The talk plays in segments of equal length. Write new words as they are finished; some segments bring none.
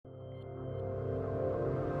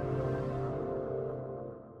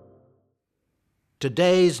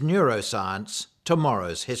Today's neuroscience,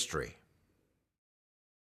 tomorrow's history.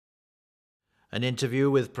 An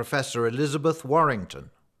interview with Professor Elizabeth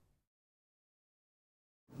Warrington.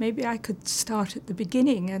 Maybe I could start at the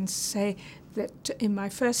beginning and say that in my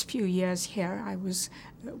first few years here, I was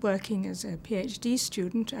working as a PhD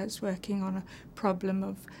student. I was working on a problem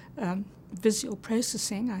of visual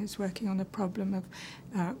processing. I was working on a problem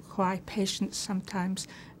of why patients sometimes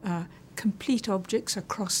complete objects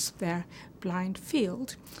across their blind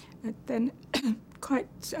field. And then quite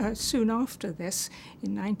soon after this,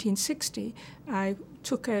 in 1960, I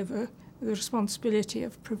took over the responsibility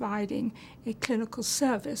of providing a clinical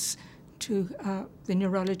service to the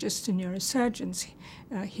neurologists and neurosurgeons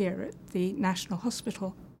here at the National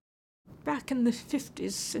Hospital. Back in the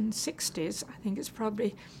 50s and 60s, I think it's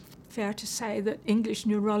probably fair to say that English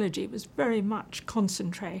neurology was very much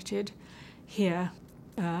concentrated here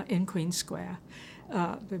in Queen Square.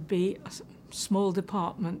 There'd be small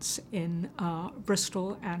departments in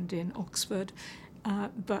Bristol and in Oxford,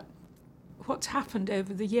 but what's happened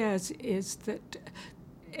over the years is that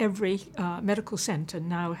every medical centre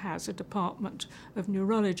now has a department of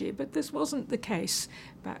neurology, but this wasn't the case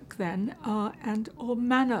back then, and all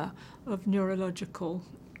manner of neurological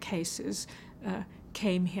cases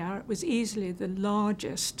came here. It was easily the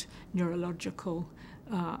largest neurological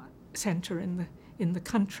centre in the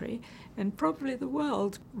country, and probably the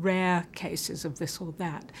world. Rare cases of this or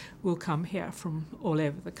that will come here from all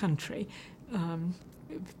over the country.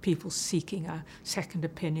 People seeking a second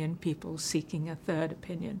opinion, people seeking a third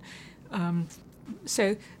opinion.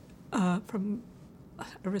 So from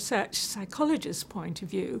a research psychologist's point of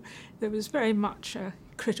view, there was very much a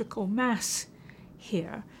critical mass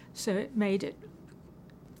here, so it made it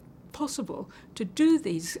possible to do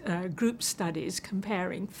these group studies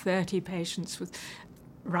comparing 30 patients with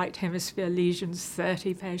right hemisphere lesions,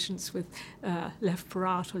 30 patients with left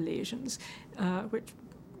parietal lesions, which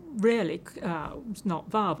really was not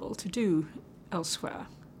viable to do elsewhere.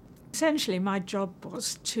 Essentially, my job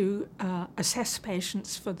was to assess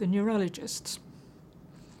patients for the neurologists.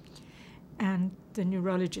 And the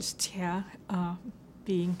neurologists here,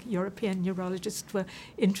 being European neurologists, were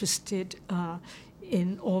interested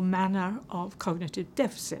in all manner of cognitive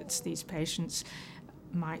deficits. These patients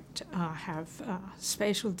might have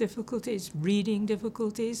spatial difficulties, reading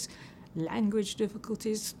difficulties, language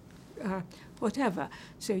difficulties, whatever.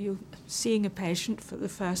 So you're seeing a patient for the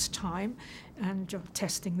first time and you're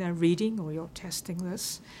testing their reading, or you're testing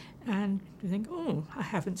this, and you think, oh, I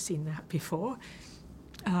haven't seen that before.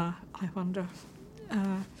 I wonder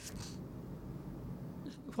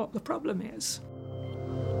what the problem is.